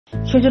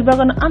Khejur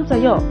bagan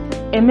amsayo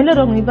MLA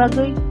rokni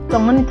bagui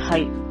tongmani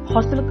thai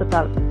hostel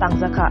Kwtal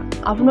Manjakha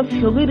abno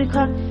Phiyok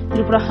Rwkha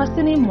Tripura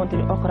hasteni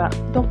Mantri Okra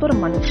Dr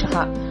Manik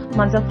Saha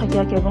Manjakha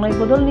kebunai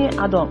bodolni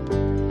adom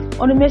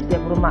Animesh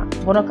Db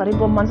bonakari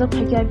bo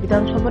Manjakha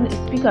Bidhan Sabha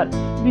Speaker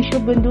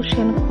Bishobendhu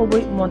Sen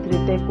Khoboi Mantri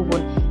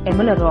Tekubun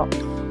MLA rok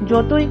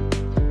jotoi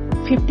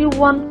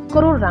 51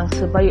 crore rang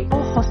sebai o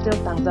hostel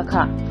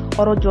Manjakha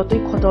oro jotoi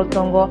khotor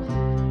tongo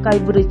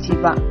kaiburi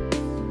chiba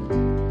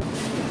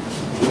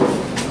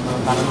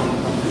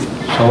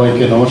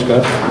সবাইকে নমস্কার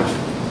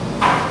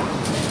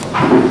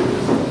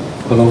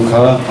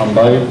Rwkha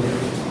আমবাই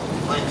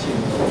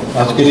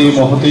আজকের এই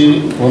মহতি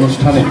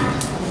অনুষ্ঠানে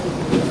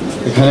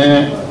এখানে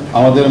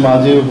আমাদের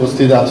মাঝে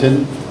উপস্থিত আছেন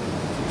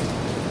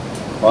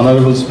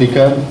অনারেবল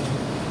স্পিকার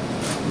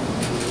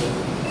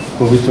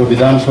পবিত্র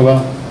বিধানসভা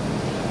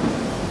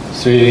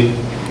শ্রী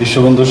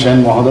বিশ্ববন্ধু সেন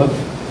মহোদয়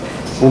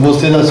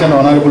উপস্থিত আছেন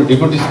honourable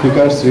deputy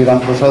speaker Shri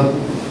Ramprasad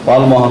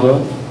পাল মহোদয়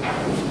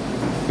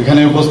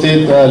এখানে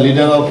উপস্থিত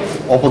leader of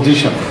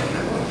opposition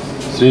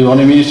Shri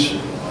Animesh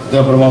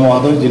Debbarma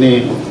মহোদয় যিনি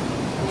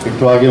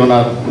একটু আগে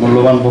ওনার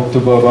মূল্যবান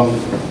বক্তব্য এবং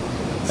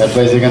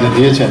অ্যাডভাইস এখানে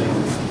দিয়েছেন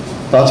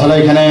তাছাড়া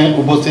এখানে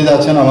উপস্থিত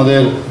আছেন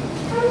আমাদের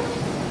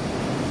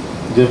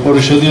যে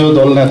পরিষদীয়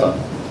দলনেতা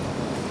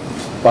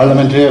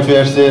পার্লামেন্টারি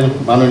অ্যাফেয়ার্সের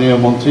মাননীয়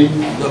মন্ত্রী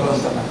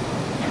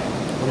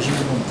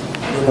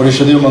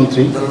পরিষদীয়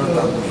মন্ত্রী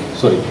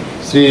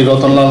শ্রী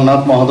রতনলাল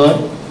নাথ মহোদয়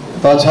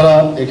তাছাড়া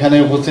এখানে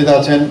উপস্থিত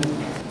আছেন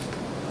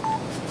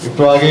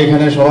একটু আগে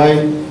এখানে সবাই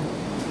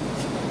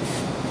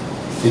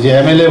এই যে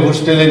MLA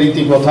হোস্টেলের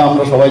রীতি কথা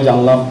আমরা সবাই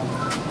জানলাম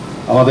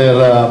আমাদের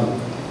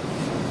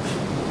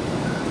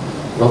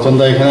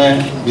রতনদা এখানে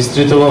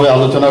বিস্তৃতভাবে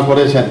আলোচনা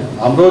করেছেন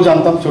আমরাও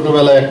জানতাম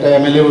ছোটবেলায় একটা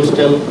MLA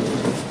হোস্টেল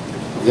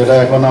যেটা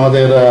এখন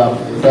আমাদের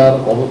এটার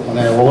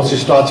মানে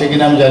অবশিষ্ট আছে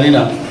কিনা আমি জানি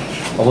না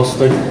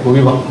অবস্থা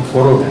খুবই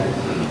করুণ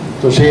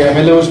তো সেই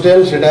MLA হোস্টেল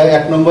সেটা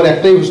 1 নম্বর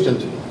একটাই হোস্টেল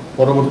ছিল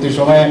পরবর্তী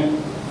সময়ে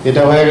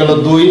এটা হয়ে গেল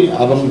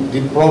 2 এবং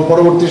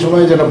পরবর্তী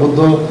সময়ে যেটা বুদ্ধ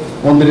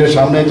মন্দিরের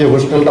সামনে যে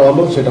হোস্টেলটা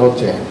হলো সেটা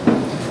হচ্ছে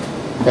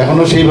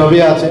এখনো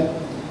সেইভাবেই আছে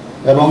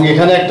এবং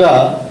এখানে একটা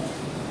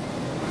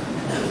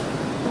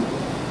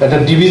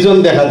ডিভিশন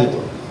দেখা দিত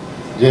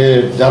যে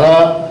যারা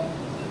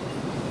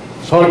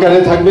সরকারে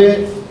থাকবে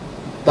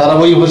তারা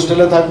ওই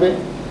হোস্টেলে থাকবে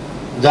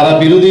যারা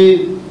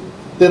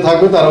বিরোধীতে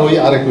থাকবে তারা ওই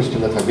আরেক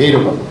হোস্টেলে থাকবে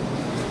এইরকম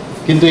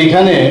কিন্তু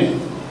এখানে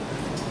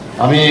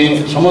আমি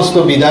সমস্ত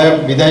বিধায়ক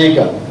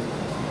বিধায়িকা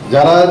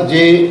যারা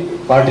যে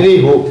পার্টিরই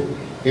হোক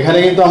এখানে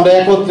কিন্তু আমরা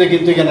একত্রে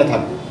কিন্তু এখানে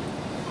থাকবো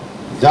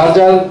যার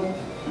যার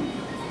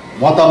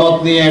মতামত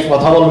নিয়ে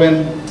কথা বলবেন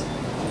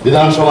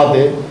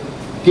বিধানসভাতে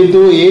কিন্তু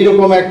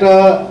এইরকম একটা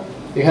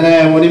এখানে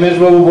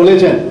অনিমেষবাবু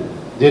বলেছেন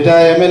যেটা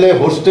MLA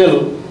হোস্টেল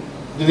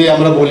যদি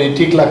আমরা বলি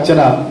ঠিক লাগছে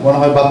না মনে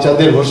হয়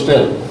বাচ্চাদের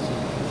হোস্টেল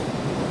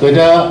তো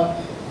এটা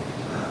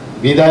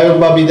বিধায়ক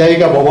বা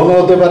বিধায়িকা ভবনও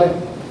হতে পারে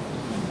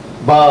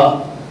বা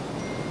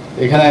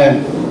এখানে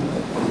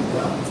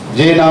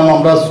যে নাম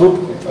আমরা স্যুট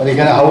আর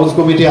এখানে হাউস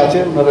কমিটি আছে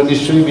আপনারা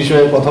নিশ্চয়ই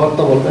বিষয়ে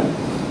কথাবার্তা বলবেন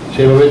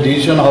সেইভাবে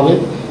ডিসিশন হবে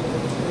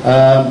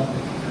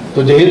তো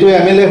যেহেতু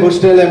MLA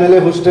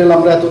হোস্টেল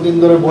আমরা এতদিন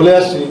ধরে বলে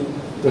আসছি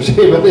তো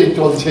সেইভাবেই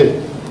চলছে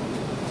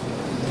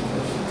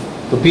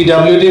তো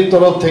PWDর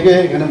তরফ থেকে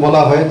এখানে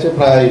বলা হয়েছে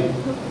প্রায়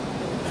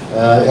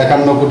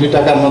 51 কোটি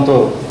টাকার মতো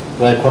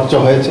প্রায় খরচ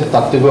হয়েছে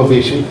তার থেকেও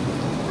বেশি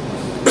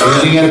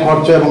বিল্ডিংয়ের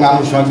খরচ এবং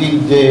আনুষঙ্গিক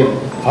যে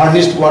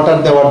ফার্নিশড কোয়ার্টার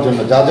দেওয়ার জন্য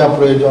যা যা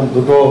প্রয়োজন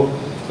দুটো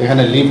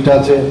এখানে লিফট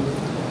আছে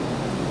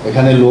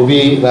এখানে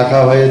লবি রাখা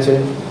হয়েছে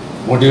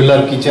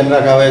মডিউলার কিচেন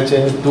রাখা হয়েছে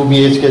 2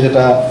 BHK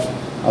যেটা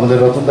আমাদের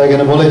রতনদা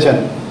এখানে বলেছেন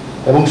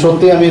এবং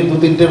সত্যি আমি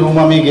 2-3টে রুম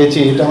আমি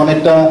গেছি এটা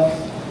অনেকটা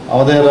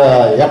আমাদের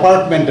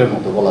অ্যাপার্টমেন্টের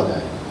মতো বলা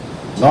যায়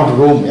নট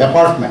রুম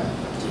অ্যাপার্টমেন্ট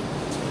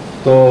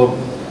তো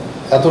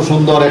এত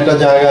সুন্দর একটা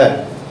জায়গায়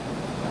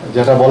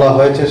যেটা বলা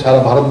হয়েছে সারা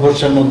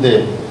ভারতবর্ষের মধ্যে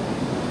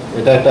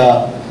এটা একটা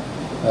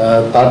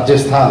তার যে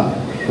স্থান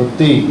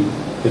সত্যি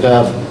এটা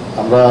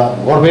আমরা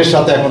গর্বের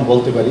সাথে এখন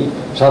বলতে পারি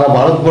সারা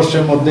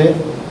ভারতবর্ষের মধ্যে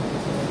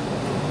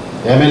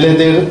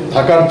MLAদের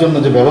থাকার জন্য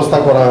যে ব্যবস্থা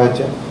করা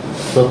হয়েছে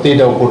সত্যি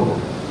এটাও করব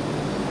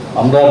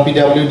আমরা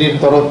PWDর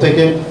তরফ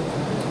থেকে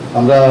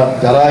আমরা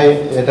যারা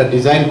এটা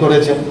ডিজাইন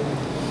করেছেন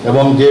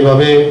এবং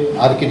যেভাবে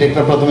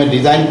আর্কিটেক্টরা প্রথমে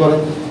ডিজাইন করে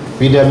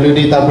PWD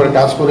তারপরে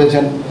কাজ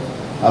করেছেন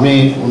আমি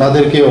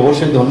ওনাদেরকে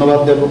অবশ্যই ধন্যবাদ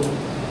দেব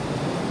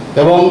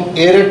এবং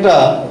এর একটা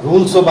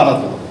রুলসও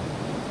বানাতে হবে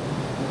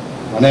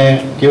মানে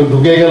কেউ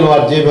ঢুকে গেল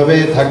আর যেভাবে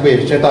থাকবে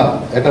সেটা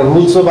একটা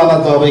রুলসও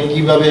বানাতে হবে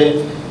কিভাবে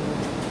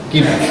কি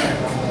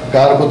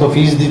কার কত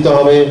ফিস দিতে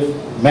হবে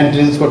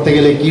মেনটেনেন্স করতে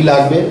গেলে কি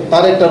লাগবে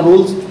তার একটা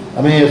রুলস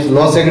আমি ল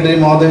সেক্রেটারি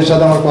মহোদয়ের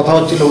সাথে আমার কথা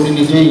হচ্ছিল উনি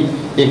নিজেই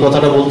এই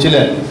কথাটা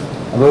বলছিলেন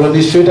আমরা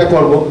নিশ্চয়ই এটা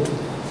করবো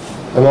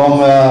এবং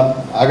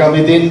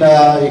আগামী দিন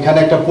এখানে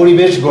একটা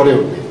পরিবেশ গড়ে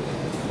উঠবে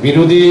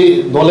বিরোধী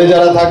দলে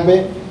যারা থাকবে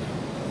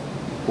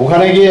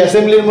ওখানে গিয়ে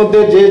অ্যাসেম্বলির মধ্যে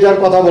যে যার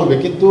কথা বলবে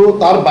কিন্তু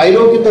তার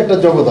বাইরেও কিন্তু একটা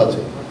জগৎ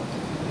আছে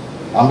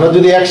আমরা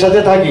যদি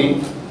একসাথে থাকি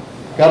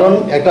কারণ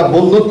একটা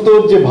বন্ধুত্বর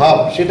যে ভাব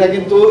সেটা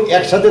কিন্তু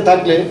একসাথে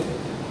থাকলে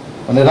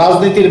মানে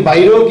রাজনীতির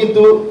বাইরেও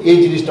কিন্তু এই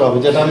জিনিসটা হবে,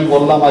 যেটা আমি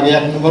বললাম আগে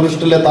 1 নম্বর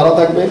হোস্টেলে তারা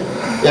থাকবে,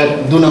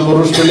 2 নম্বর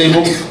হোস্টেলে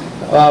এবং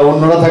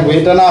অন্যরা থাকবে,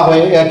 এটা না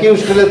হয় একই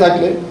হোস্টেলে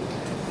থাকলে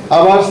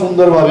আবার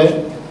সুন্দরভাবে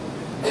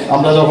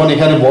আমরা যখন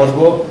এখানে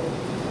বসবো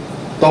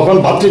তখন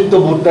ভ্রাতৃত্ব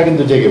বোধটা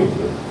কিন্তু জেগে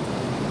উঠবে।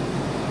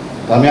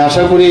 আমি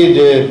আশা করি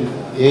যে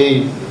এই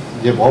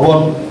যে ভবন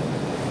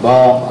বা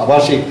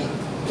আবাসিক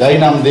যাই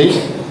নাম দেই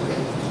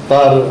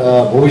তার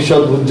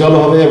ভবিষ্যৎ উজ্জ্বল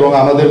হবে এবং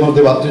আমাদের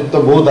মধ্যে ভ্রাতৃত্ব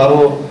বোধ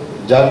আরও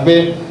জাগবে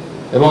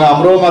এবং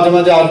আমরাও মাঝে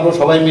মাঝে আসবো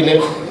সবাই মিলে।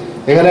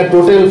 এখানে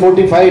টোটাল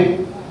 45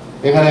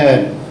 এখানে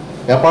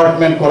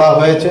অ্যাপার্টমেন্ট করা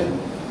হয়েছে,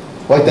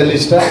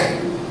 45টা,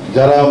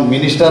 যারা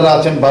মিনিস্টাররা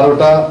আছেন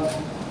 12টা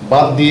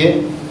বাদ দিয়ে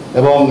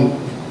এবং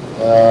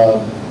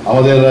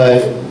আমাদের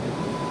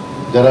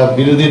যারা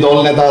বিরোধী দল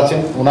নেতা আছেন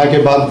ওনাকে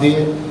বাদ দিয়ে,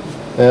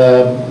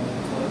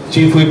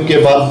 চিফ হুইপকে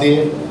বাদ দিয়ে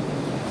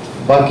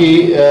বাকি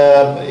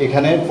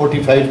এখানে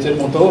 45-এর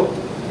মতো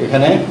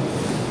এখানে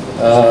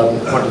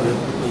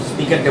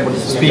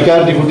স্পিকার,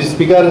 ডেপুটি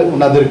স্পিকার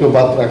ওনাদেরকেও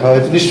বাদ রাখা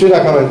হয়েছে, নিশ্চয়ই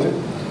রাখা হয়েছে।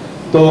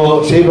 তো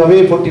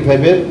সেইভাবেই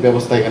 45-এর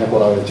ব্যবস্থা এখানে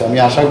করা হয়েছে। আমি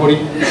আশা করি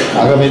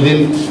আগামী দিন,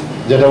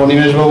 যেটা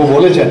অনিমেষবাবু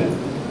বলেছেন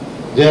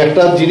যে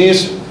একটা জিনিস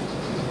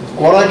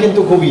করা কিন্তু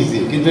খুব ইজি,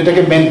 কিন্তু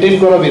এটাকে মেনটেন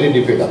করা ভেরি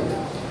ডিফিকাল্ট।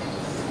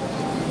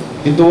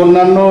 কিন্তু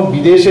অন্যান্য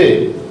বিদেশে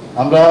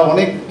আমরা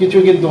অনেক কিছু,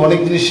 কিন্তু অনেক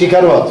জিনিস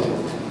শেখারও আছে,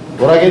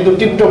 ওরা কিন্তু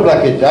টিপটপ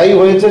রাখে, যাই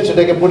হয়েছে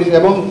সেটাকে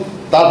এবং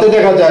তাতে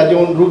দেখা যায়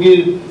যেমন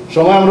রুগীর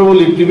সময় আমরা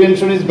বলি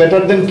prevention is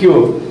better then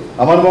cure.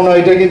 আমার মনে হয়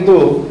এটা কিন্তু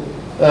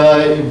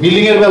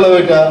বিলিংয়ের বেলাও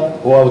এটা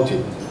হওয়া উচিত,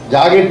 যে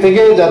আগের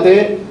থেকে যাতে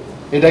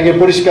এটাকে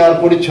পরিষ্কার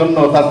পরিচ্ছন্ন,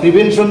 তার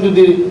প্রিভেনশন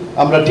যদি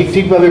আমরা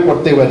ঠিকভাবে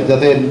করতে পারি,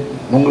 যাতে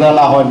নোংরা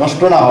না হয়,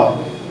 নষ্ট না হয়,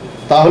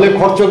 তাহলে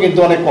খরচ কিন্তু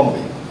অনেক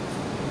কমবে।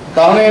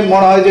 তাহলে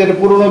মনে হয় যে এটা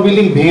পুরোনো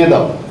বিল্ডিং ভেঙে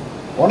দাও,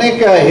 অনেক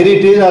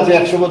হেরিটেজ আছে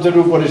 100 বছরের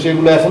উপরে,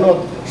 সেগুলো এখনও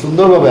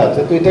সুন্দরভাবে আছে।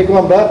 তো এটাকেও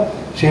আমরা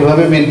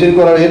সেভাবে মেনটেন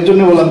করার, এর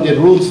জন্য বললাম যে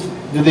রুলস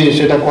যদি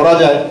সেটা করা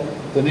যায়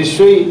তো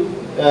নিশ্চয়ই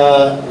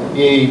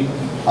এই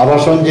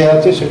আবাসন যে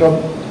আছে সেটা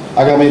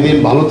আগামী দিন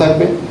ভালো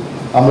থাকবে।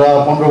 আমরা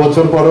 15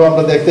 বছর পরেও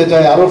আমরা দেখতে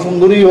চাই আরও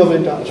সুন্দরই হবে,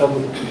 এটা আশা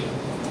করি।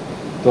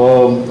 তো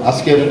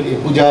আজকের এই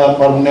পূজা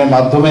পার্বণের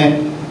মাধ্যমে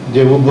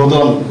যে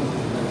উদ্বোধন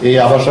এই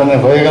আবাসনে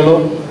হয়ে গেল,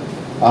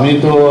 আমি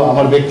তো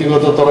আমার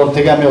ব্যক্তিগত তরফ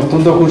থেকে আমি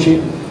অত্যন্ত খুশি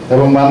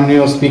এবং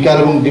মাননীয় স্পিকার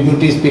এবং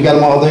ডেপুটি স্পিকার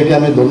মহোদয়কে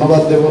আমি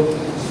ধন্যবাদ দেব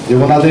যে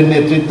ওনাদের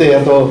নেতৃত্বে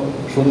এত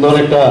সুন্দর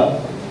একটা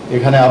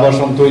এখানে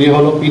আবাসন তৈরি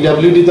হলো।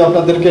 পিডাব্লিউডি তো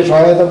আপনাদেরকে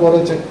সহায়তা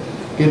করেছে,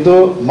 কিন্তু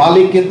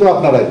মালিক কিন্তু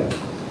আপনারাই।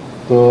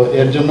 তো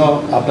এর জন্য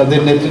আপনাদের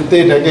নেতৃত্বে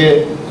এটাকে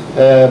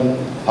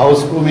হাউস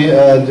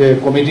যে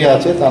কমিটি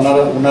আছে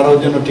ওনারাও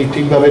যেন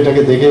ঠিকভাবে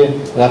এটাকে দেখে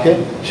রাখে,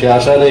 সে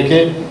আশা রেখে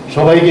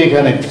সবাইকে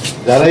এখানে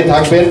যারাই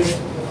থাকবেন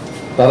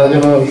তারা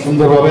যেন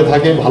সুন্দরভাবে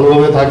থাকে,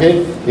 ভালোভাবে থাকে,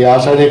 এই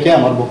আশা রেখে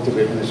আমার বক্তব্য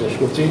এখানে শেষ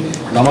করছি।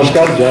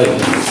 নমস্কার, জয়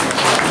হিন্দ।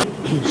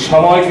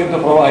 সময় কিন্তু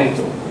প্রবাহিত,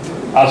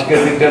 আজকের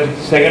দিনটা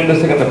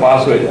সেকেন্ডে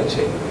পাস হয়ে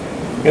যাচ্ছে,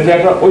 কিন্তু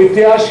একটা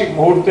ঐতিহাসিক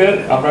মুহূর্তের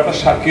আমরা একটা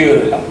সাক্ষী হয়ে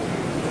রইলাম।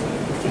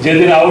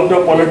 যেদিন আউট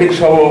অফ পলিটিক্স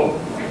হব,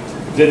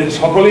 যেদিন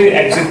সকলেই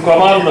একদিন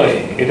ক্রমান্বয়ে,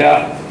 এটা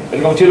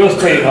এরকম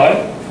চিরস্থায়ী নয়,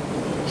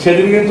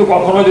 সেদিন কিন্তু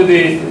কখনো যদি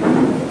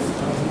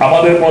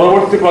আমাদের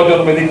পরবর্তী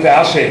প্রজন্ম এদিকটা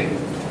আসে,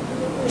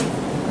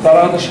 তারা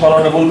হয়তো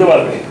স্মরণে বলতে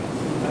পারবে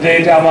যে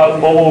এটা আমার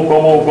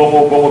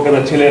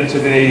কমুকেরা ছিলেন,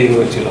 সেদিন এই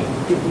হয়েছিল,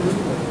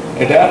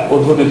 এটা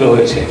উদ্বোধিত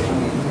হয়েছে।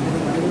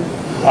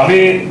 আমি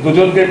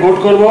দুজনকে কোট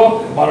করব,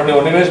 মাননীয়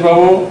অনিমেষ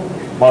বাবু,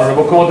 মাননীয়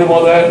মুখ্যমন্ত্রী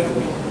মহোদয়,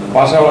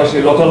 পাশাপাশি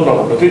রতন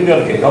বাবু,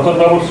 তিনজনকে, রতন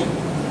বাবুর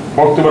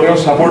বক্তব্যটাকে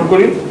সাপোর্ট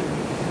করি।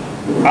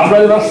 আমরা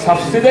যেন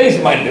সাবসিডাইজ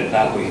মাইন্ডেড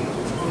না হই,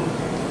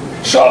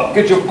 সব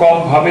কিছু কম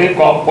ভাবে,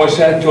 কম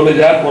পয়সায় চলে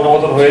যায়, কোনো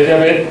মতন হয়ে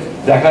যাবে,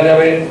 দেখা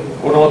যাবে,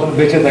 কোনো মতন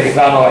বেঁচে থাকে,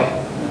 তা নয়।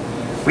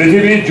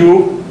 পৃথিবীর যুগ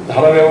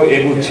ধারাবাহিক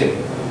এগুচ্ছে।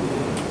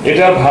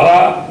 এটার ভাড়া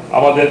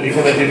আমাদের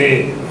এখানে যিনি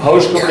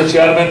হাউস কমিটির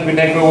চেয়ারম্যান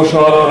বিনায়ক বাবু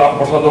সহ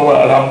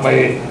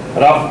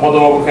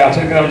রামপদবাবুকে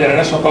আছেন কিনা আমি জানি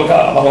না, সকলকে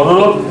আমার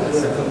অনুরোধ,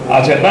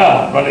 আছেন না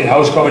মানে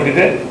হাউস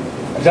কমিটিতে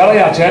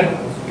যারাই আছেন,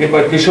 কিংবা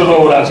কিশোর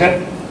বাবুরা আছেন,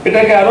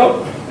 এটাকে আরো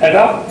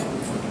এটা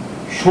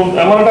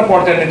এমন একটা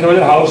পর্যায়ে নিতে হবে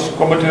যে হাউস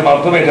কমিটির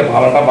মাধ্যমে এটা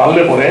ভাড়াটা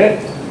বাড়লে পরে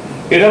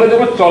এটাতে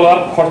যখন চলার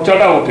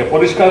খরচাটা উঠে,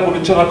 পরিষ্কার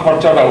পরিচ্ছন্ন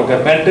খরচাটা উঠে,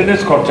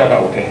 মেনটেনেন্স খরচাটা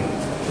উঠে,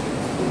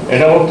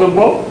 এটা বক্তব্য।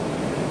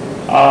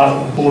 আর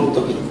মুহূর্ত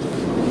কিন্তু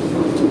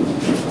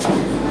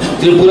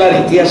ত্রিপুরার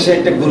ইতিহাসে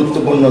একটা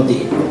গুরুত্বপূর্ণ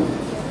দিক।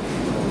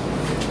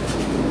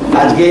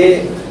 আজকে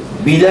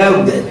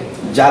বিধায়কদের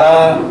যারা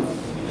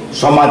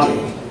সমাজে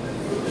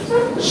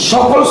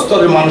সকল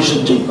স্তরের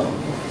মানুষের জন্য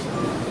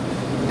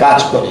কাজ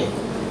করে,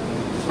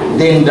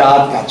 দিন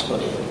রাত কাজ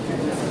করে,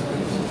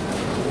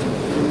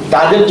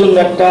 তাদের জন্য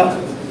একটা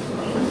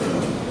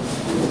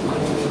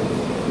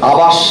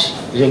আবাস,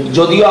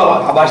 যদিও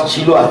আবাস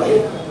ছিল আগে,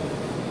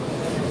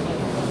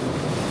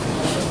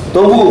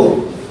 তবুও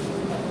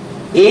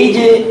এই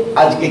যে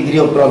আজকে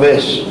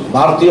গৃহপ্রবেশ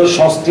ভারতীয়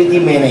সংস্কৃতি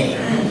মেনে,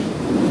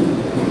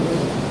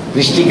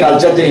 কৃষ্টি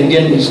কালচার, যে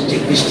ইন্ডিয়ান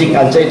কৃষ্টি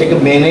কালচার, এটাকে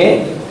মেনে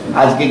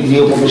আজকে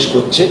গৃহপ্রবেশ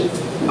করছে।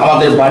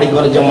 আমাদের বাড়ি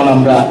ঘরে যেমন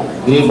আমরা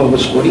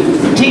গৃহপ্রবেশ করি,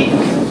 ঠিক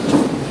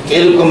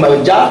এরকমভাবে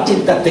যার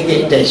চিন্তা থেকে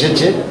এটা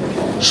এসেছে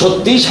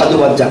সত্যিই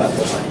সাধুবাদ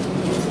জানাতে হয়।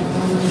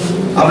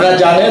 আপনারা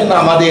জানেন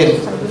আমাদের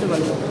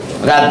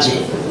রাজ্যে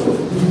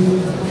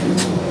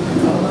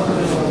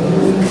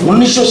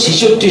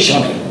 1966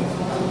 সনে,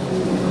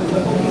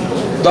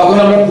 তখন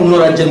আমরা পূর্ণ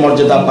রাজ্যের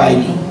মর্যাদা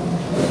পাইনি।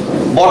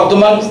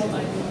 বর্তমান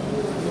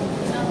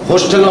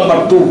হোস্টেল নম্বর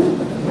 2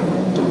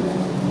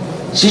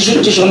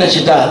 66 সনে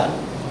সেটা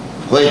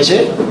হয়েছে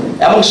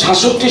এবং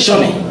 67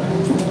 সনে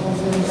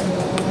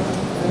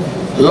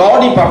ল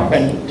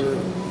ডিপার্টমেন্ট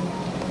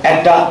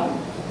একটা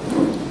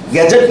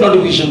গ্যাজেট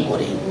নোটিফিকেশন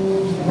করে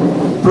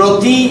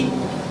প্রতি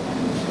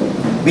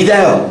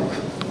বিধায়ক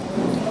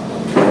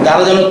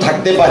তারা যেন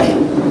থাকতে পারে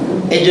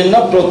এই জন্য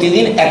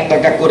প্রতিদিন 1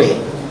 টাকা করে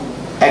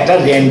একটা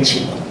রেন্ট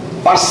ছিল,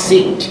 পার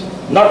সিট,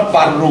 নট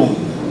পার রুম,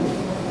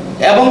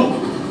 এবং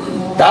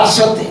তার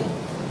সাথে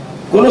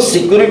কোনো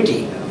সিকিউরিটি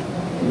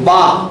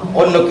বা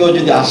অন্য কেউ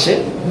যদি আসে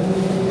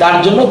তার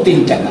জন্য 3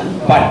 টাকা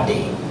পার ডে।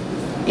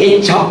 এই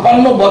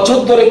 56 বছর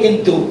ধরে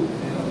কিন্তু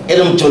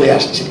এরকম চলে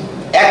আসছে,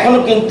 এখনো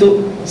কিন্তু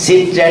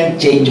সিট রেন্ট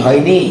চেঞ্জ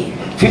হয়নি,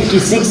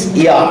 56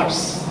 ইয়ার্স।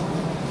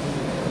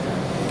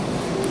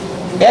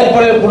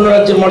 এরপরে পূর্ণ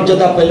রাজ্যের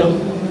মর্যাদা পেল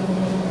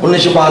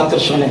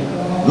 1972 সনে।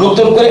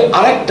 নতুন করে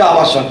আরেকটা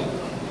আবাসন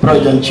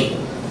প্রয়োজন ছিল,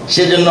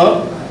 সেজন্য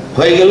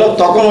হয়ে গেল,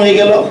 তখন হয়ে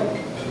গেল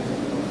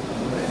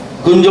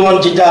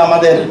কুঞ্জমঞ্চিটা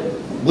আমাদের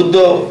বুদ্ধ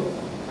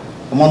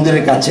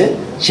মন্দিরের কাছে,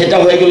 সেটা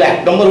হয়ে গেল 1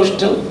 নম্বর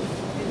হোস্টেল,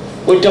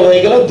 ওইটা হয়ে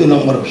গেল 2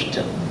 নম্বর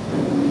হোস্টেল।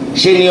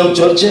 সেই নিয়ম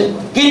চলছে,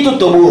 কিন্তু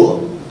তবুও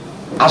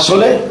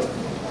আসলে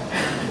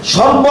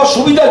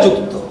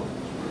সর্বসুবিধাযুক্ত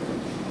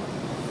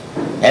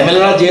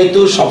এমএলএরা যেহেতু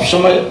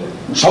সবসময়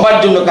সবার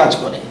জন্য কাজ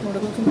করে,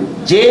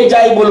 যে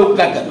যাই বলুক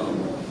না কেন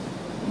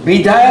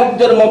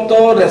বিধায়কদের মতো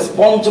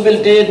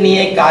রেসপন্সিবিলিটি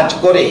নিয়ে কাজ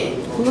করে,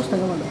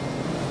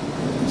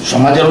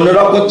 সমাজের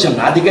অন্যরাও করছেন,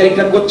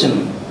 আধিকারিকরা করছেন,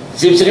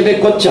 চিফ সেক্রেটারি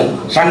করছেন,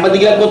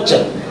 সাংবাদিকরা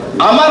করছেন।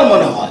 আমার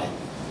মনে হয়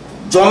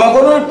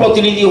জনগণের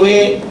প্রতিনিধি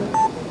হয়ে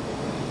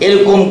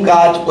এরকম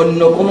কাজ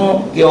অন্য কোনো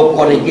কেউ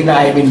করে কিনা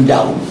আই মিন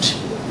ডাউট।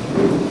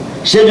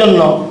 সেজন্য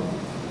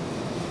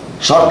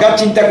সরকার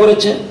চিন্তা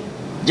করেছে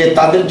যে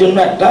তাদের জন্য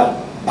একটা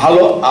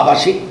ভালো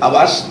আবাসিক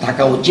আবাস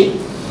থাকা উচিত,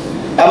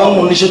 এবং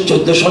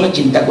 1914 সনে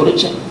চিন্তা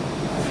করেছে,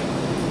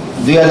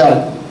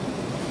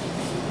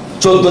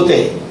 2014-তে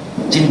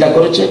চিন্তা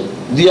করেছে,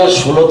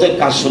 2016-তে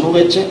কাজ শুরু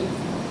হয়েছে।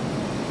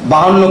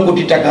 52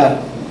 কোটি টাকার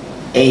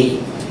এই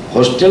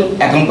হোস্টেল,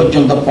 এখন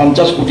পর্যন্ত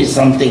 50 কোটি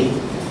সামথিং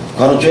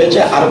খরচ হয়েছে,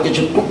 আরো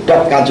কিছু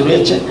টুকটাক কাজ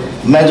রয়েছে,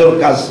 মেজর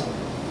কাজ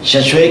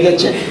শেষ হয়ে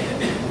গেছে,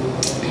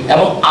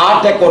 এবং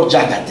 8 একর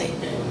জায়গাতে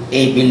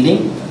এই বিল্ডিং,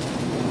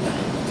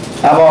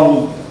 এবং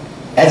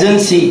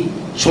এজেন্সি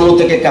 16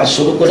 থেকে কাজ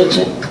শুরু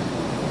করেছে।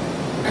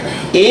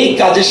 এই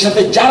কাজের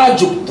সাথে যারা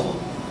যুক্ত,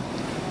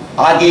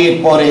 আগে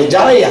পরে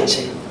যারাই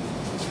আছে,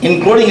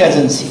 ইনক্লুডিং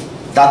এজেন্সি,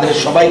 তাদের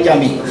সবাইকে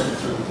আমি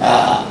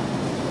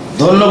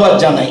ধন্যবাদ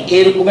জানাই।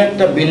 এরকম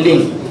একটা বিল্ডিং,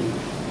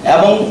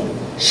 এবং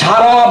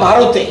সারা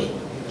ভারতে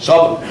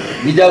সব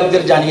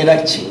বিধায়কদের জানিয়ে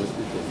রাখছি,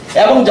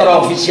 এবং যারা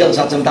অফিসিয়ালস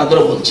আছেন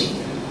তাদেরও বলছি,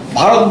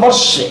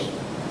 ভারতবর্ষে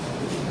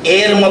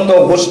এর মতো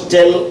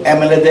হোস্টেল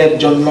এমএলএদের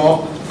জন্য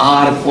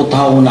আর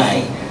কোথাও নাই।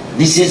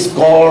 দিস ইজ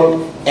কল্ড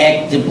এক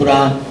ত্রিপুরা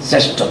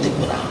শ্রেষ্ঠ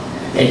ত্রিপুরা।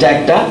 এটা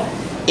একটা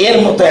এর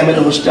মতো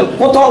এমএলএ হোস্টেল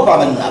কোথাও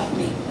পাবেন না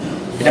আপনি,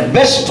 এটা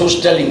বেস্ট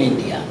হোস্টেল ইন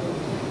ইন্ডিয়া।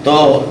 তো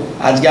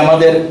আজকে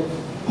আমাদের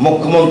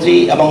মুখ্যমন্ত্রী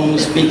এবং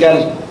স্পিকার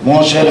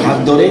মহাশয়ের হাত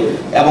ধরে,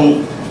 এবং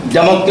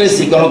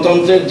ডেমোক্রেসি,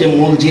 গণতন্ত্রের যে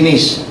মূল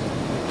জিনিস,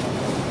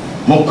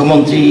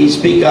 মুখ্যমন্ত্রী,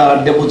 স্পিকার,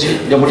 ডেপুটি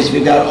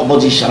স্পিকার,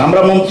 অপোজিশন,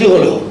 আমরা মন্ত্রী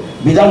হলেও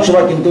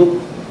বিধানসভা কিন্তু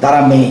তারা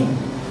মেইন।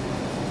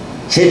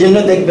 সেই জন্য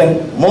দেখবেন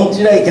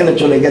মন্ত্রীরা এখানে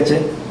চলে গেছে,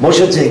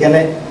 বসেছে এখানে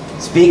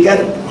speaker,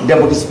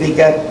 deputy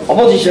speaker,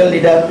 opposition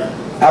leader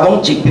এবং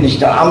চিফ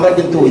মিনিস্টার, আমরা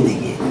কিন্তু ওই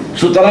দিকে।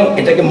 সুতরাং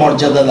এটাকে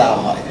মর্যাদা দেওয়া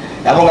হয়,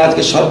 এবং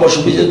আজকে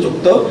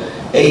সর্বসুবিধাযুক্ত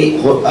এই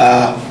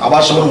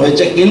আবাসন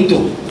হয়েছে। কিন্তু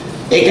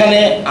এখানে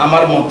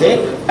আমার মতে,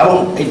 এবং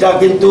এটা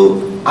কিন্তু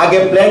আগে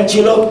প্ল্যান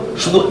ছিল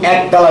শুধু 1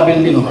 তলা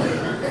বিল্ডিং হবে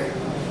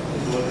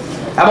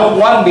এবং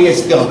 1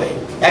 BHK হবে,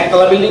 1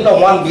 তলা বিল্ডিংটা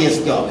 1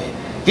 BHK হবে।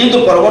 কিন্তু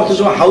পরবর্তী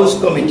সময় হাউস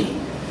কমিটি,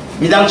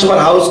 বিধানসভার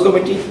হাউস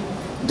কমিটি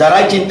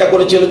যারাই চিন্তা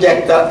করেছিল যে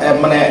একটা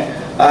মানে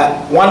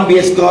 1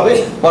 BHK হবে,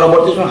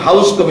 পরবর্তী সময়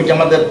হাউস কমিটি,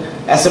 আমাদের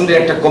অ্যাসেম্বলির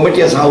একটা কমিটি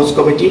আছে হাউস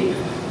কমিটি,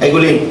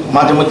 এগুলি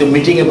মাঝে মধ্যে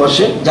মিটিংয়ে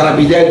বসে, যারা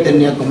বিধায়কদের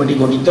নিয়ে কমিটি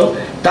গঠিত,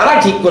 তারা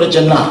ঠিক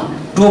করেছেন না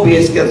 2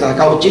 BHK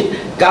থাকা উচিত।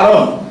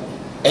 কারণ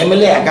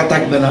এমএলএ একা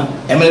থাকবে না,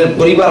 এমএলএর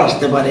পরিবার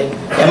আসতে পারে,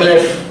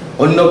 এমএলএর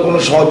অন্য কোনো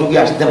সহযোগী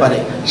আসতে পারে,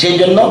 সেই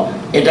জন্য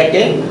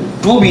এটাকে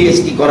 2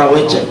 BHK করা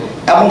হয়েছে,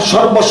 এবং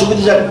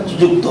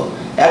সর্বসুবিধাযুক্ত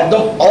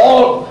একদম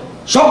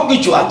সব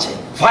কিছু আছে,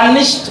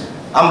 ফার্নিশড।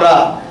 আমরা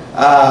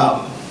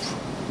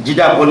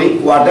যেটা বলি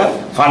কোয়ার্টার,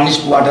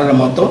 ফার্নিশড কোয়ার্টারের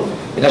মতো,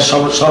 এটা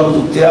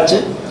সর্বযুক্তি আছে।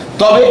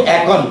 তবে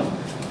এখন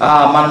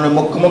মাননীয়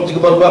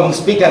মুখ্যমন্ত্রীকে বলবো এবং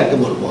স্পিকারকে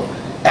বলবো,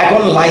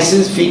 এখন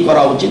লাইসেন্স ফি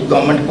করা উচিত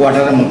গভর্নমেন্ট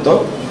কোয়ার্টারের মতো,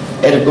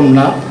 এরকম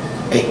না।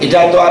 এটা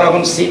তো আর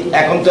এখন সিট,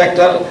 এখন তো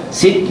একটা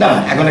সিট না,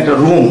 এখন একটা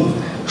রুম।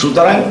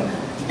 সুতরাং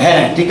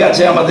হ্যাঁ ঠিক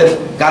আছে, আমাদের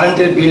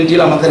কারেন্টের বিল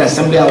টিল আমাদের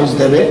অ্যাসেম্বলি হাউস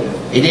দেবে,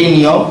 এটাই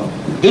নিয়ম।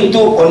 কিন্তু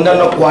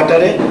অন্যান্য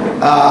কোয়ার্টারে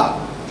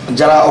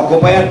যারা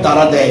অকুপায়ার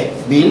তারা দেয়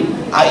বিল,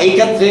 আর এই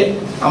ক্ষেত্রে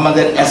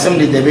আমাদের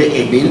অ্যাসেম্বলি দেবে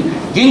এই বিল।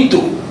 কিন্তু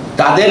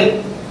তাদের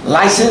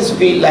লাইসেন্স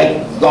ফি লাইক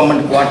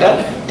গভর্নমেন্ট কোয়ার্টার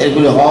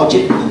এগুলো হওয়া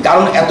উচিত,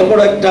 কারণ এত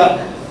বড় একটা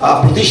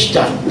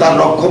প্রতিষ্ঠান, তার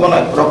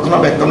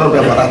রক্ষণাবেক্ষণের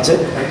ব্যাপার আছে,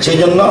 সেই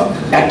জন্য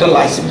একটা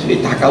লাইসেন্স ফি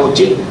থাকা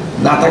উচিত।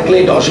 না থাকলে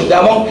এটা অসুবিধা।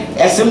 এবং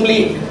অ্যাসেম্বলি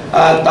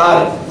তার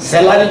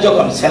স্যালারি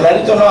যখন,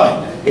 স্যালারি তো নয়,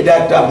 এটা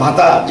একটা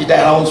ভাতা যেটা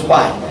অ্যালাউন্স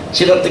পায়,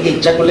 সেটার থেকে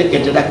ইচ্ছা করলে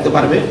কেটে রাখতে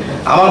পারবে।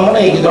 আমার মনে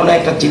হয় এই ধরনের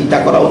একটা চিন্তা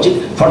করা উচিত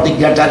ফর দি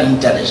গ্রেটার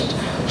ইন্টারেস্ট।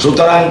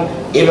 সুতরাং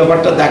এই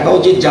ব্যাপারটা দেখা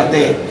উচিত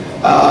যাতে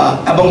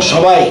এবং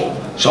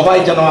সবাই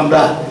যেন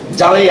আমরা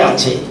যারাই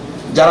আছে,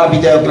 যারা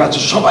বিধায়করা আছে,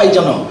 সবাই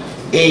যেন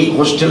এই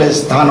হোস্টেলে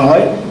স্থান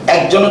হয়,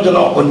 একজনও যেন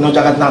অন্য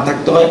জায়গায় না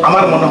থাকতে হয়।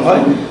 আমার মনে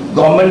হয়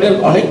গভর্নমেন্টের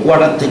অনেক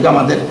কোয়ার্টার থেকে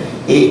আমাদের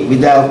এই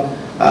বিধায়ক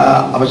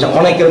অবশ্য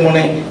অনেকের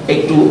মনে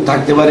একটু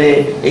থাকতে পারে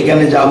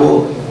এখানে যাব,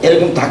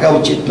 এরকম থাকা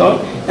উচিত নয়।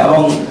 এবং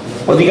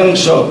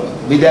অধিকাংশ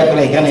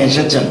বিধায়করা এখানে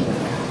এসেছেন,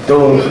 তো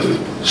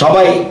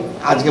সবাই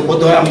আজকে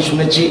বোধহয় আমি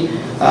শুনেছি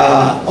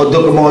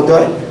অধ্যক্ষ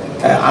মহোদয়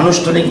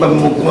আনুষ্ঠানিকভাবে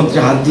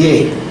মুখ্যমন্ত্রীর হাত দিয়ে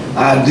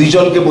 2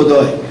 জনকে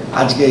বোধহয়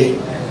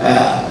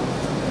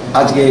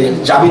আজকে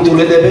চাবি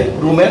তুলে দেবে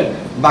রুমের,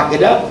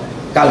 বাকিরা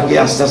কালকে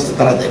আস্তে আস্তে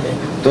তারা দেবে।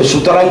 তো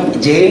সুতরাং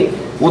যে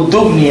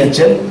উদ্যোগ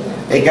নিয়েছেন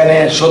এখানে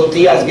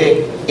সত্যি আজকে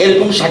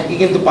এরকম সাক্ষী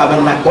কিন্তু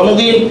পাবেন না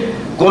কোনোদিন।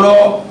 কোনো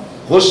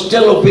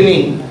হোস্টেল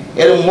ওপেনিং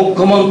এর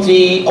মুখ্যমন্ত্রী,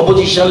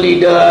 opposition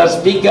leader,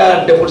 speaker,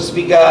 deputy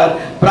speaker,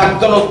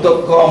 প্রাক্তন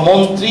অধ্যক্ষ,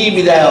 মন্ত্রী,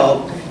 বিধায়ক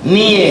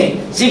নিয়ে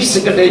চিফ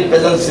সেক্রেটারি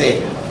প্রেজেন্সে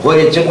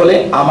হয়েছে বলে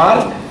আমার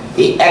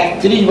এই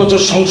 31 বছর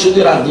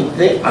সংসদীয়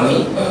রাজনীতিতে আমি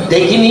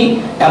দেখিনি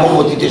এবং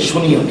অতীতে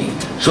শুনিও নি।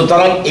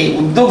 সুতরাং এই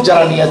উদ্যোগ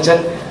যারা নিয়েছেন,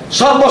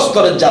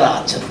 সর্বস্তরের যারা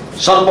আছেন,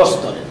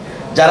 সর্বস্তরের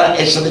যারা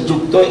এর সাথে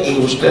যুক্ত এই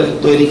হোস্টেল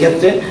তৈরির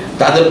ক্ষেত্রে,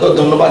 তাদেরকেও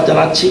ধন্যবাদ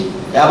জানাচ্ছি।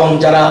 এবং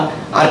যারা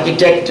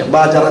আর্কিটেক্ট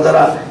বা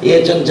যারা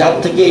এসেছেন, যার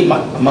থেকে এই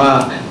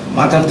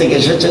মাথার থেকে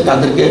এসেছে,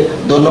 তাদেরকে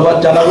ধন্যবাদ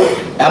জানাবো।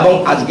 এবং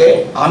আজকে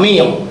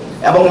আমিও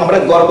এবং আমরা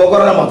গর্ব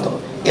করার মতো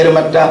এরকম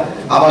একটা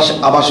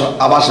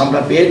আবাস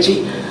আমরা পেয়েছি,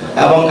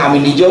 এবং আমি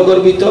নিজেও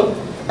গর্বিত।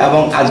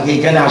 এবং আজকে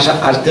এখানে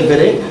আসতে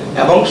পেরে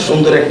এবং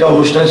সুন্দর একটা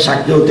অনুষ্ঠানের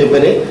সাক্ষী হতে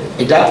পেরে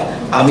এটা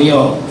আমিও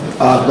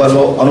গর্ব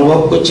অনুভব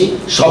করছি।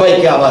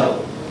 সবাইকে আবারও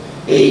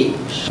এই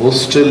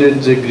হোস্টেলের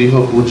যে গৃহ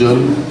পূজন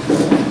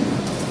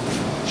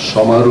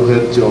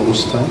সমারোহের যে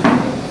অনুষ্ঠান,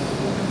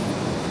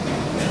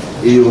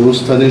 এই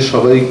অনুষ্ঠানে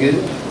সবাইকে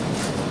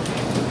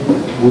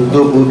বুদ্ধ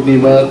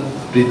পূর্ণিমার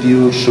প্রীতি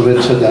ও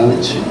শুভেচ্ছা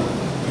জানাচ্ছি।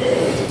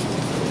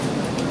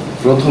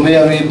 প্রথমে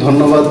আমি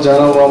ধন্যবাদ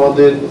জানাবো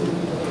আমাদের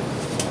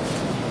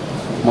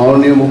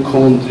মাননীয়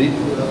মুখ্যমন্ত্রী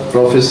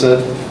প্রফেসর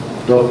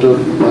ডক্টর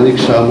মানিক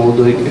সাহা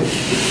মহোদয়কে।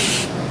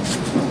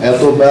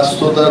 এত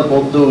ব্যস্ততার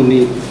মধ্যে উনি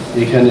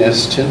এখানে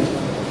এসছেন।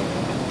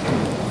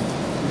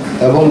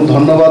 এবং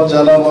ধন্যবাদ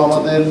জানাবো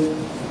আমাদের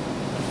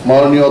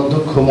মাননীয়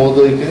অধ্যক্ষ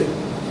মহোদয়কে,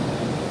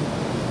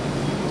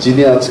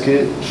 যিনি আজকে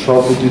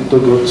সভাপতিত্ব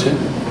করছেন,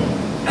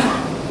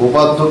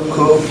 উপাধ্যক্ষ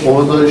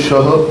মহোদয়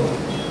সহ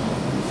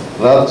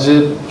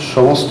রাজ্যের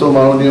সমস্ত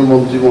মাননীয়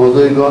মন্ত্রী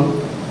মহোদয়গণ,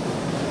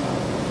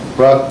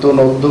 প্রাক্তন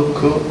অধ্যক্ষ,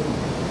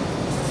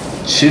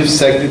 চিফ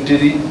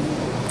সেক্রেটারি,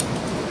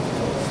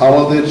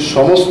 আমাদের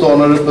সমস্ত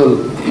অনারেবল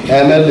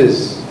MLAs,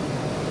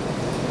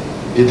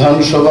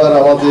 বিধানসভার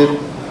আমাদের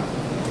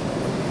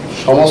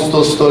সমস্ত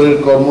স্তরের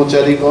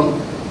কর্মচারীগণ,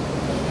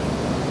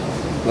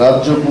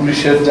 রাজ্য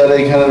পুলিশের যারা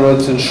এখানে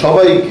রয়েছেন,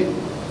 সবাইকে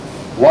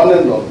ওয়ান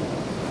অ্যান্ড অল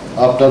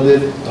আপনাদের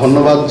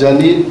ধন্যবাদ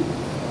জানিয়ে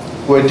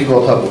কয়েকটি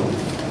কথা বলব।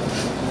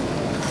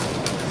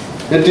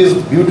 It is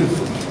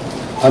beautiful.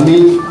 আমি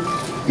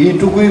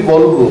এইটুকুই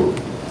বলবো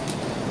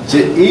যে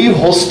এই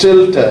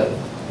হোস্টেলটা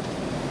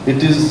it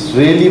is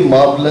really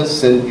marvellous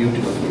and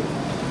beautiful.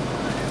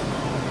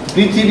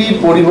 পৃথিবী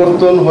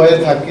পরিবর্তন হয়ে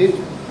থাকে,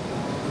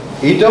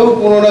 এটাও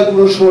কোনো না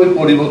কোনো সময়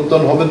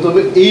পরিবর্তন হবে,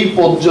 তবে এই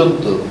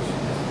পর্যন্ত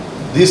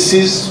this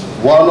is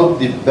one of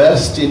the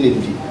best in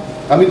India.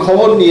 আমি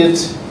খবর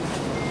নিয়েছি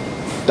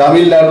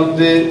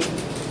তামিলনাড়ুতে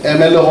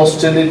MLA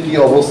হোস্টেলের কি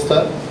অবস্থা,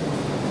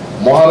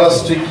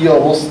 মহারাষ্ট্রে কি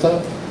অবস্থা,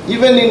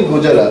 ইভেন ইন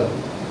গুজরাট।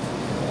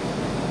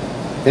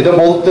 এটা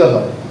বলতে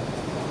হয়,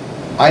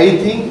 I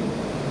think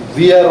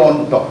we are on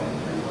top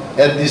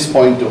at this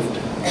point of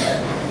time.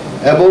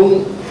 এবং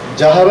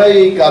যাহারাই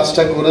এই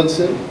কাজটা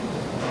করেছে,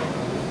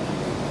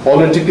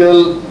 পলিটিক্যাল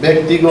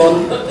ব্যক্তিগণ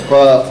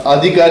বা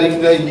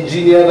আধিকারিকরা,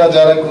 ইঞ্জিনিয়াররা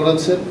যারা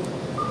করেছেন,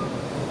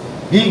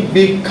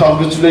 big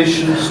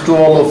congratulations to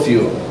all of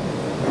you.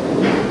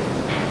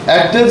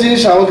 একটা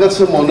জিনিস আমার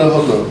কাছে মনে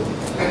হলো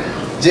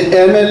যে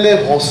MLA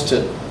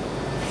হোস্টেল,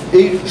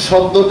 এই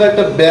শব্দটা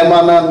একটা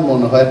বেমানান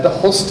মনে হয়। একটা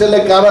হোস্টেলে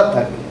কারা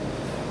থাকে?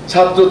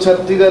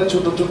 ছাত্রছাত্রীরা,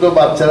 ছোট ছোট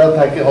বাচ্চারা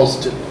থাকে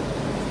হোস্টেল।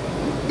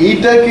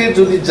 এইটাকে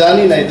যদি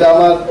জানি না, এটা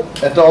আমার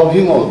একটা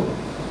অভিমত,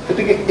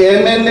 এটাকে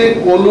MLA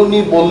কলোনি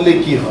বললে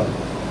কি হয়?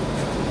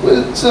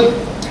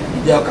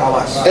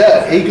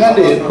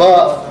 এইখানে বা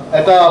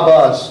একটা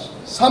আবাস,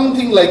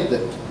 something like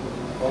that.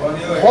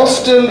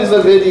 hostel is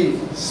a very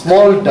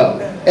small town.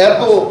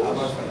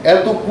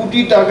 এত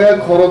কোটি টাকা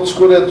খরচ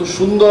করে এত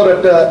সুন্দর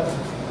একটা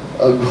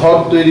ঘর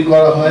তৈরি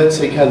করা হয়েছে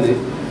এখানে,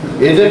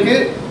 এটাকে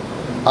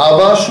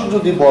আবাসও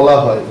যদি বলা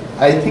হয়,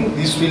 I think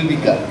this will be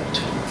correct.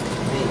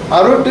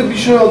 আরো একটা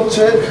বিষয়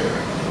হচ্ছে,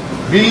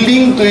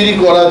 বিল্ডিং তৈরি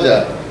করা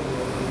যায়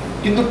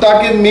কিন্তু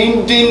তাকে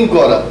মেইনটেইন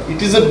করা, it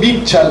is a big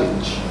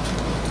challenge.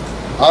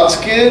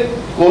 আজকে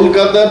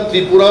কলকাতার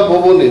ত্রিপুরা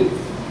ভবনের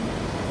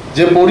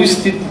যে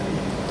পরিস্থিতি,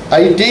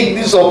 I take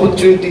this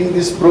opportunity in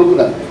this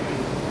programme,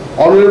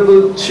 honourable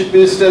chief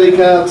minister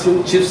এখানে আছেন,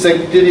 চিফ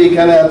সেক্রেটারি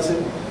এখানে আছেন,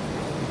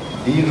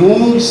 এই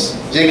রুমস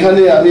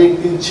যেখানে আমি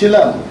একদিন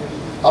ছিলাম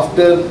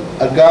after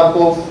a gap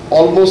of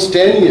almost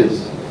 10 years,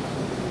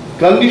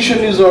 condition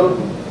is not.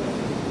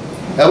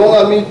 এবং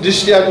আমি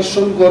দৃষ্টি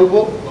আকর্ষণ করব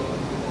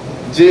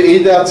যে এই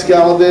যে আজকে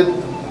আমাদের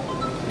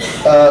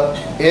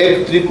এক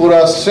ত্রিপুরা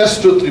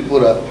শ্রেষ্ঠ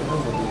ত্রিপুরা,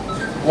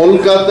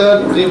 কলকাতার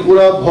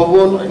ত্রিপুরা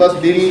ভবন বা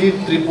দিল্লির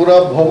ত্রিপুরা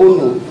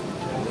ভবনও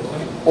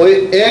ওই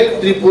এক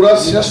ত্রিপুরা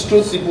শ্রেষ্ঠ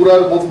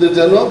ত্রিপুরার মধ্যে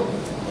যেন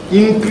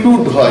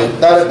ইনক্লুড হয়,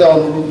 তার একটা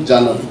অনুরোধ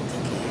জানান।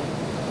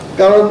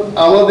 কারণ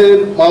আমাদের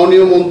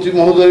মাননীয় মন্ত্রী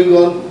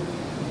মহোদয়গণ,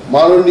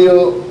 মাননীয়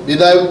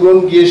বিধায়কগণ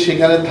গিয়ে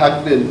সেখানে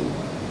থাকবেন,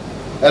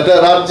 একটা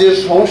রাজ্যের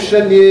সমস্যা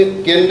নিয়ে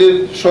কেন্দ্রের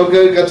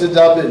সরকারের কাছে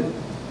যাবেন,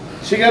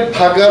 সেখানে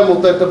থাকার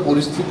মতো একটা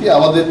পরিস্থিতি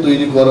আমাদের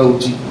তৈরি করা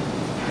উচিত।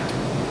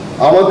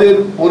 আমাদের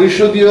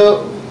পরিষদীয়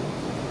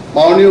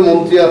মাননীয়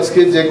মন্ত্রী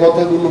আজকে যে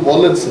কথাগুলো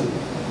বলেছেন,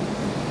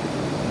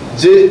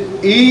 যে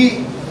এই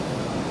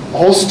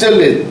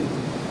হোস্টেলের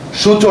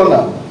সূচনা,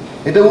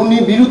 এটা উনি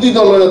বিরোধী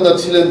দলনেতা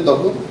ছিলেন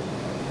তখন,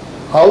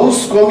 হাউস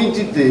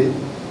কমিটিতে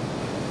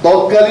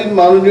তৎকালীন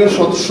মাননীয়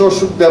সদস্য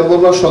অশোক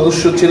দেববর্মা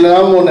সদস্য ছিলেন,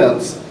 আমার মনে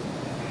আছে।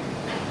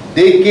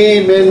 They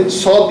came and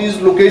saw this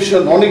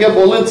location. অনেকে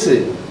বলেছে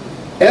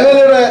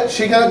এমএলএরা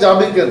সেখানে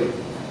যাবে কেন,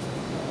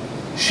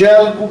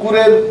 শিয়াল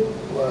কুকুরের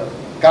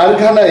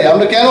কারখানায়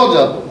আমরা কেন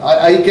যাব,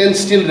 আই ক্যান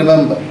স্টিল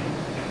রিমেম্বার।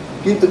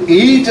 কিন্তু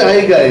এই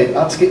জায়গায়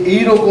আজকে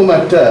এইরকম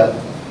একটা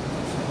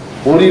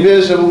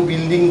পরিবেশ এবং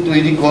বিল্ডিং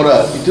তৈরি করা,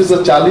 it is a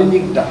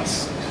challenging task.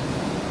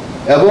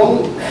 এবং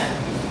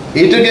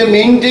এটাকে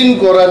মেইনটেইন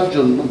করার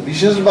জন্য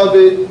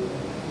বিশেষভাবে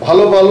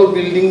ভালো ভালো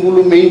বিল্ডিংগুলো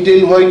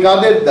মেইনটেইন হয়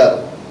কাদের দ্বারা?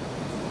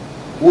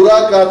 ওরা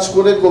কাজ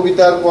করে,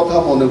 কবিতার কথা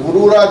মনে করে,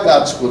 ওরা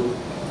কাজ করে,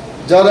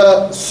 যারা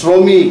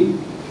শ্রমিক,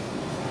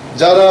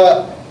 যারা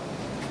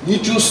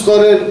নিচু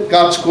স্তরের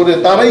কাজ করে,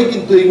 তারাই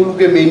কিন্তু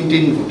এগুলোকে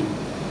মেইনটেইন করে।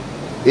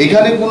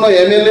 এখানে কোনো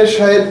এমএলএ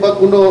সাহেব বা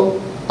কোনো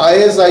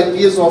আইএস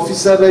আইপিএস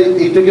অফিসাররা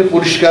এইটাকে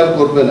পরিষ্কার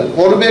করবে না।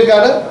 করবে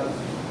কারা?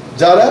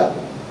 যারা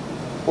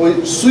ওই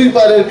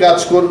সুইপারের কাজ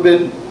করবেন,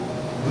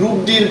 গ্রুপ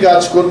ডির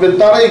কাজ করবেন,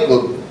 তারাই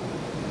করবে।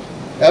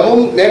 এবং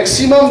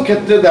ম্যাক্সিমাম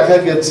ক্ষেত্রে দেখা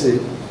গেছে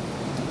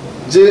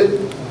যে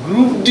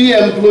গ্রুপ ডি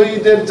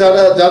এমপ্লয়ীদের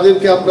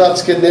যাদেরকে আমরা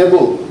আজকে নেব,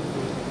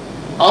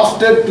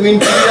 আফটার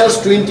 20 years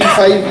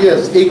 25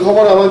 years, এই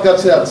খবর আমার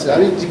কাছে আছে।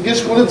 আমি জিজ্ঞেস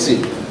করেছি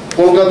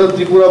কলকাতা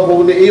ত্রিপুরা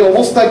ভবনে এই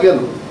অবস্থা কেন,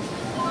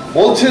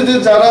 বলছে যে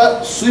যারা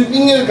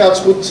সুইপিং এর কাজ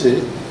করছে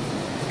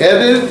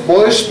এদের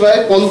বয়স প্রায়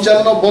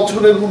 55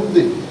 বছরের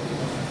ঊর্ধ্বে,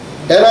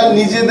 এরা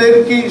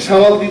নিজেদেরকে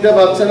সামাল দিতে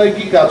পারছে না,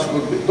 কি কাজ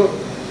করবে। তো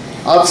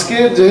আজকে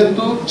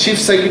যেহেতু চিফ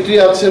সেক্রেটারি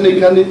আছেন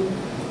এখানে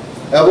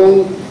এবং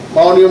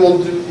মাননীয়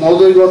মন্ত্রী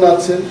মহোদয়গণ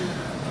আছেন,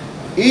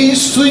 এই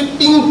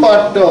সুইপিং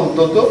পার্টটা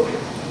অন্তত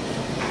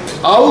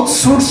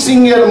আউটসোর্সিং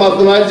এর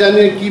মাধ্যমে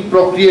জানিয়ে কি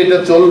প্রক্রিয়া এটা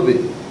চলবে,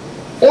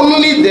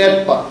 অনলি দ্যাট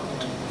পার্ট,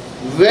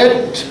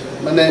 ওয়েট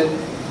মানে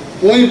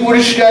ওই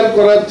পরিষ্কার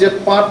করার যে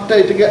পার্টটা,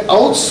 এটাকে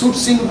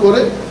আউটসোর্সিং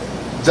করে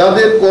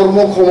যাদের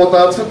কর্মক্ষমতা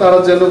আছে তারা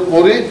যেন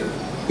করে,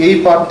 এই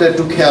পার্টটা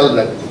একটু খেয়াল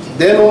রাখবে।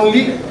 Then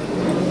only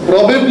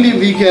probably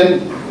we can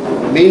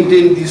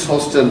maintain this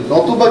hostel.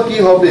 নতুবা কি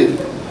হবে,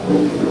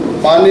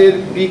 পানের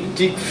পিক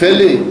টিক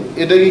ফেলে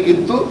এটাকে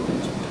কিন্তু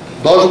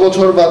 10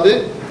 বছর বাদে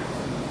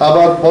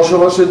আবার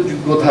বসবাসের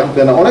যোগ্য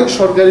থাকবে না। অনেক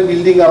সরকারি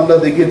বিল্ডিং আমরা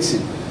দেখেছি,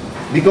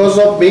 because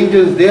of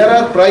maintenance there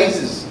R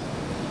prices.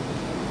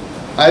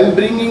 I am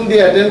bringing the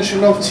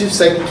attention of chief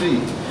secretary,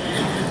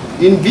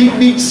 in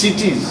big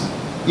cities,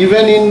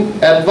 even in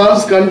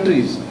advanced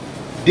countries,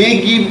 they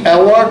give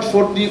award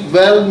for the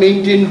well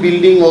maintained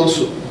building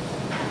also.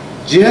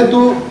 যেহেতু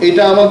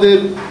এটা আমাদের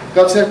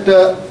কাছে একটা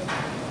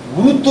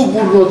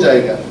গুরুত্বপূর্ণ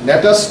জায়গা,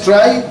 let us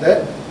try that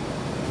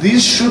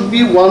this should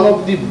be one of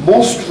the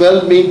most well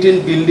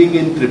maintained building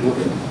in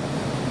Tripura.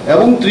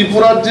 এবং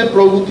ত্রিপুরার যে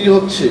প্রগতি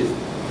হচ্ছে,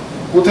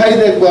 কোথায়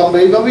দেখবো আমরা,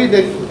 এইভাবেই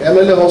দেখবো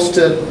এমএলএ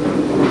হোস্টেল।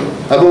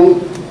 এবং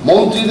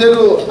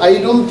মন্ত্রীদেরও, আই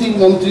ডোন্ট থিঙ্ক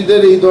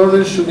মন্ত্রীদের এই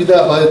ধরনের সুবিধা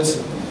হয়েছে।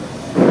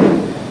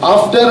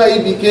 After I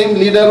became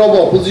leader of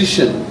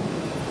opposition,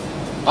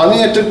 আমি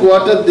একটা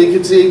কোয়ার্টার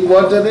দেখেছি, এই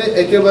কোয়ার্টারে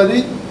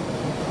একেবারেই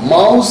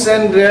mouse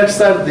and rats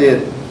R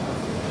there.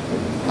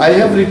 I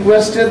have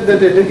requested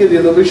that এটাকে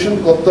রেনোভেশন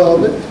করতে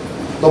হবে।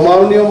 তো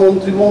মাননীয়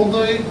মন্ত্রী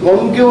মহোদয়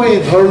গণকেও এই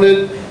ধরনের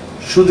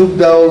সুযোগ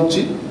দেওয়া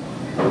উচিত।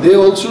 They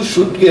also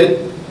should get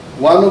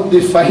one of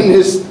the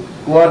finest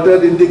quarter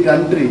in the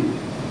country.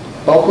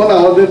 তখন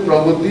আমাদের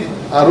প্রগতি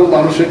আরো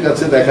মানুষের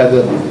কাছে দেখা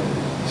যাবে।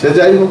 সে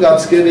যাই হোক,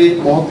 আজকের এই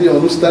মহতী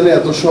অনুষ্ঠানে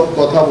এত সব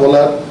কথা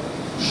বলার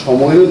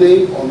সময়ও নেই।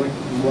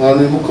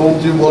 মাননীয়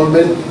মুখ্যমন্ত্রী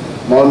বলবেন,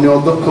 মাননীয়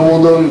অধ্যক্ষ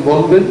মহোদয়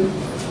বলবেন।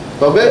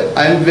 তবে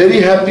I am very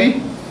happy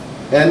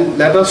and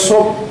let us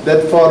hope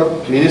that for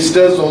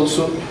ministers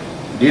also,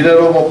 leader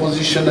of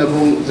opposition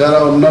এবং যারা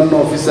অন্যান্য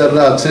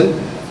অফিসাররা আছেন,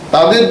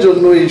 তাদের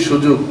জন্য এই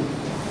সুযোগ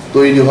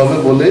তৈরি হবে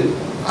বলে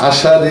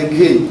আশা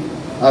রেখেই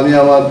আমি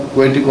আমার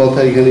কয়েকটি কথা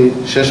এখানে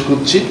শেষ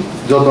করছি।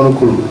 যত্ন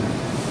করব।